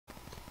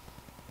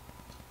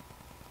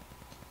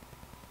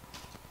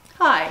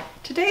Hi,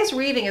 today's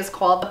reading is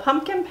called The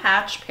Pumpkin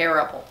Patch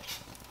Parable.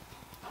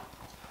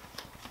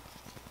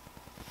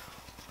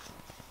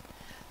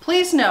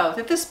 Please know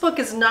that this book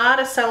is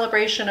not a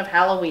celebration of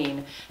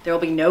Halloween. There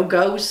will be no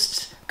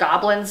ghosts,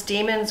 goblins,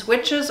 demons,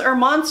 witches, or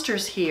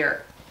monsters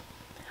here.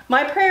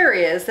 My prayer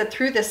is that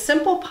through this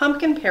simple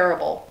pumpkin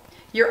parable,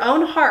 your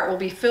own heart will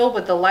be filled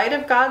with the light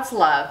of God's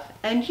love,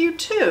 and you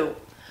too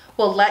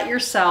will let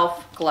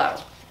yourself glow.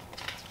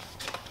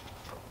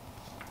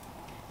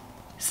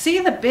 See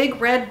the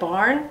big red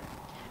barn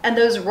and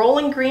those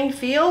rolling green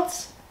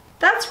fields?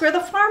 That's where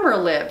the farmer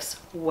lives,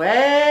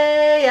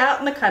 way out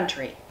in the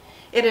country.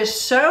 It is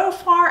so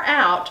far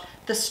out,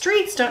 the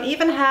streets don't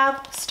even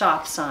have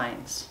stop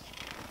signs.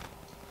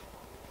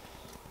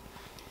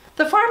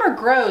 The farmer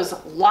grows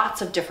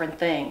lots of different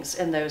things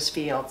in those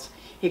fields.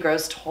 He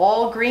grows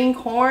tall green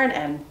corn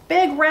and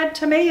big red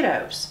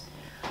tomatoes,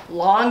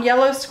 long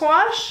yellow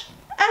squash,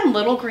 and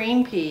little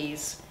green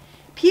peas.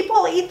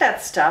 People eat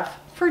that stuff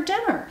for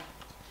dinner.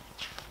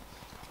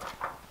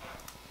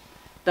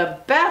 The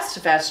best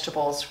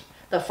vegetables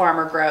the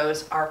farmer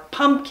grows are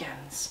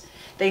pumpkins.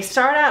 They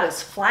start out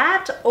as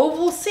flat,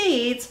 oval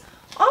seeds,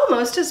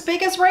 almost as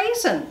big as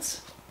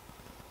raisins.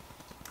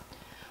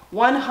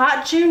 One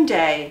hot June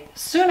day,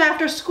 soon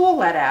after school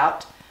let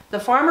out, the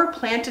farmer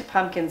planted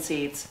pumpkin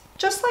seeds,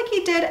 just like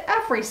he did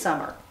every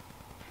summer.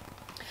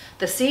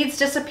 The seeds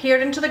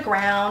disappeared into the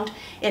ground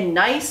in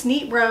nice,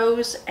 neat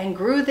rows and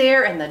grew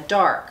there in the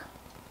dark,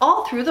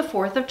 all through the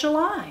 4th of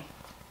July.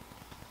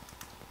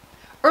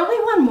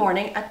 Early one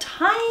morning, a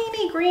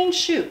tiny green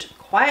shoot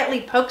quietly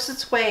pokes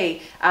its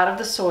way out of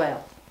the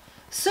soil.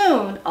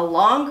 Soon, a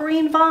long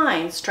green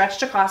vine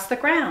stretched across the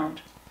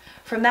ground.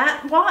 From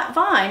that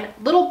vine,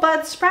 little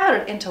buds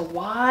sprouted into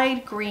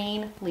wide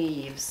green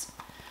leaves.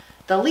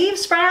 The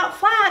leaves sprout out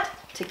flat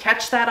to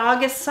catch that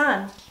August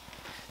sun.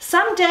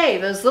 Someday,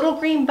 those little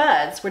green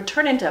buds would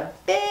turn into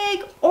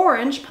big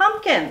orange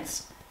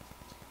pumpkins.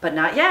 But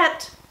not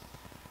yet.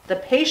 The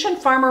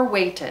patient farmer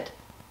waited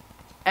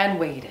and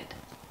waited.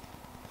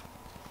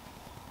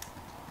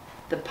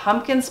 The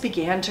pumpkins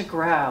began to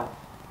grow.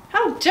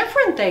 How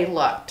different they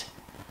looked.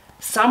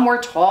 Some were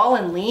tall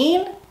and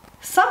lean,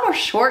 some were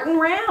short and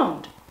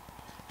round.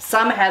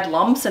 Some had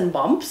lumps and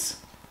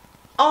bumps.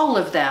 All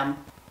of them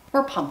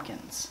were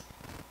pumpkins.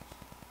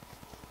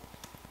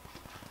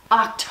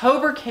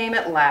 October came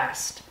at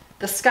last.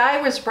 The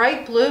sky was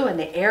bright blue and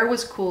the air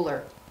was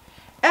cooler.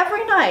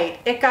 Every night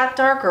it got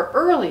darker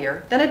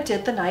earlier than it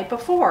did the night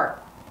before.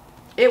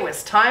 It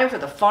was time for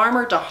the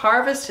farmer to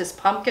harvest his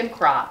pumpkin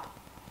crop.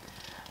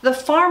 The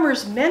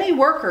farmer's many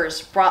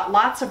workers brought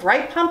lots of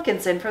ripe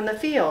pumpkins in from the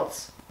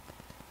fields.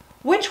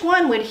 Which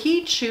one would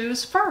he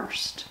choose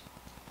first?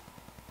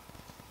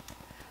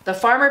 The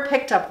farmer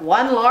picked up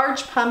one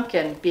large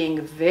pumpkin, being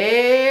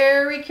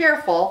very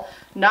careful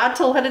not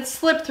to let it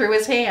slip through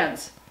his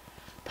hands.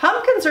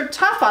 Pumpkins are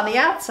tough on the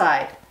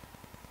outside,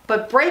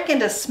 but break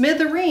into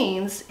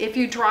smithereens if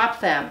you drop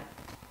them.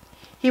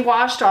 He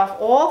washed off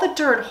all the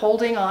dirt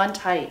holding on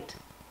tight.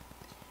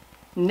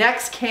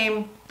 Next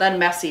came the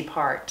messy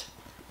part.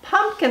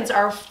 Pumpkins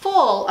are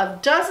full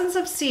of dozens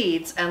of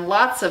seeds and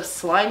lots of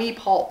slimy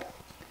pulp.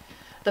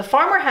 The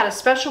farmer had a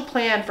special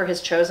plan for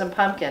his chosen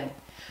pumpkin,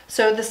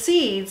 so the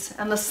seeds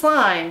and the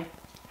slime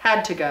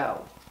had to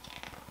go.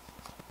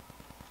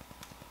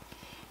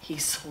 He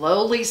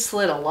slowly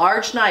slid a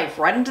large knife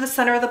right into the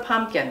center of the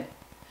pumpkin.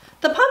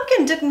 The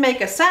pumpkin didn't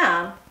make a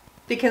sound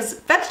because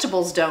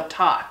vegetables don't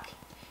talk.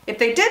 If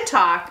they did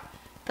talk,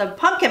 the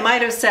pumpkin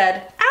might have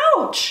said,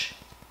 "Ouch!"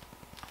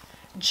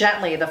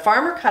 Gently, the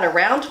farmer cut a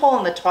round hole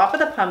in the top of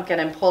the pumpkin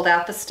and pulled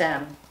out the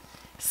stem.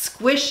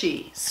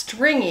 Squishy,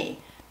 stringy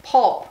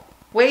pulp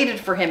waited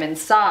for him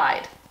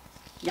inside.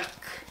 Yuck.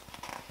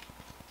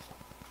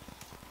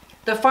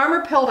 The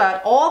farmer peeled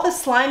out all the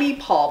slimy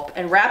pulp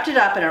and wrapped it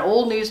up in an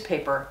old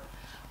newspaper.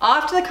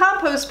 Off to the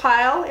compost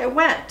pile it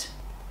went,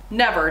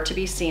 never to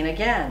be seen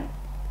again.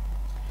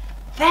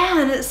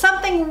 Then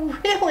something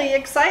really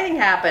exciting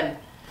happened.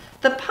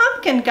 The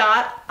pumpkin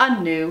got a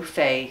new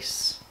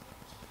face.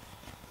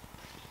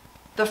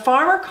 The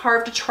farmer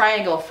carved a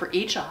triangle for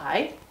each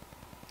eye.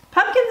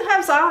 Pumpkin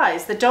has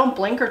eyes that don't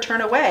blink or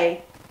turn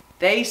away.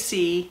 They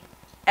see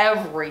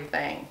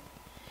everything.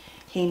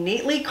 He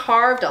neatly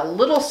carved a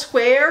little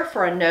square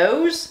for a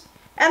nose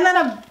and then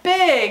a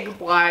big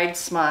wide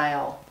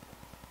smile.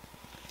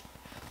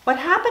 What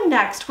happened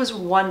next was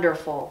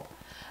wonderful.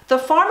 The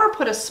farmer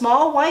put a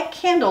small white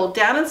candle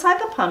down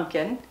inside the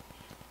pumpkin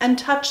and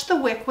touched the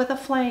wick with a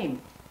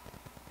flame.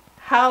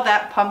 How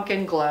that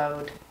pumpkin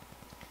glowed.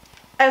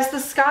 As the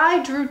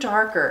sky drew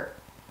darker,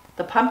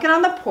 the pumpkin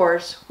on the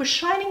porch was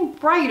shining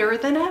brighter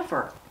than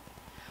ever.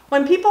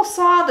 When people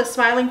saw the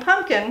smiling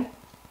pumpkin,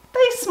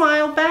 they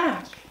smiled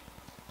back.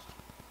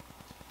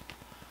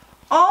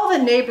 All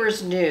the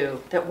neighbors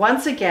knew that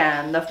once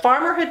again the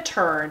farmer had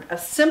turned a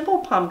simple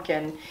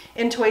pumpkin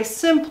into a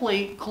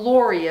simply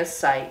glorious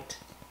sight.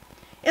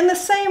 In the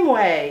same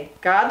way,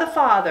 God the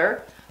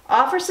Father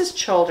offers his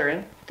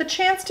children the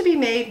chance to be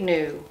made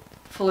new,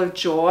 full of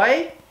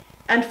joy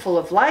and full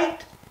of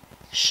light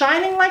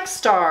shining like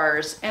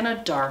stars in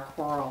a dark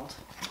world.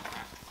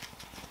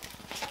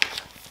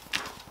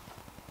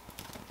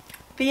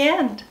 The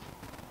end.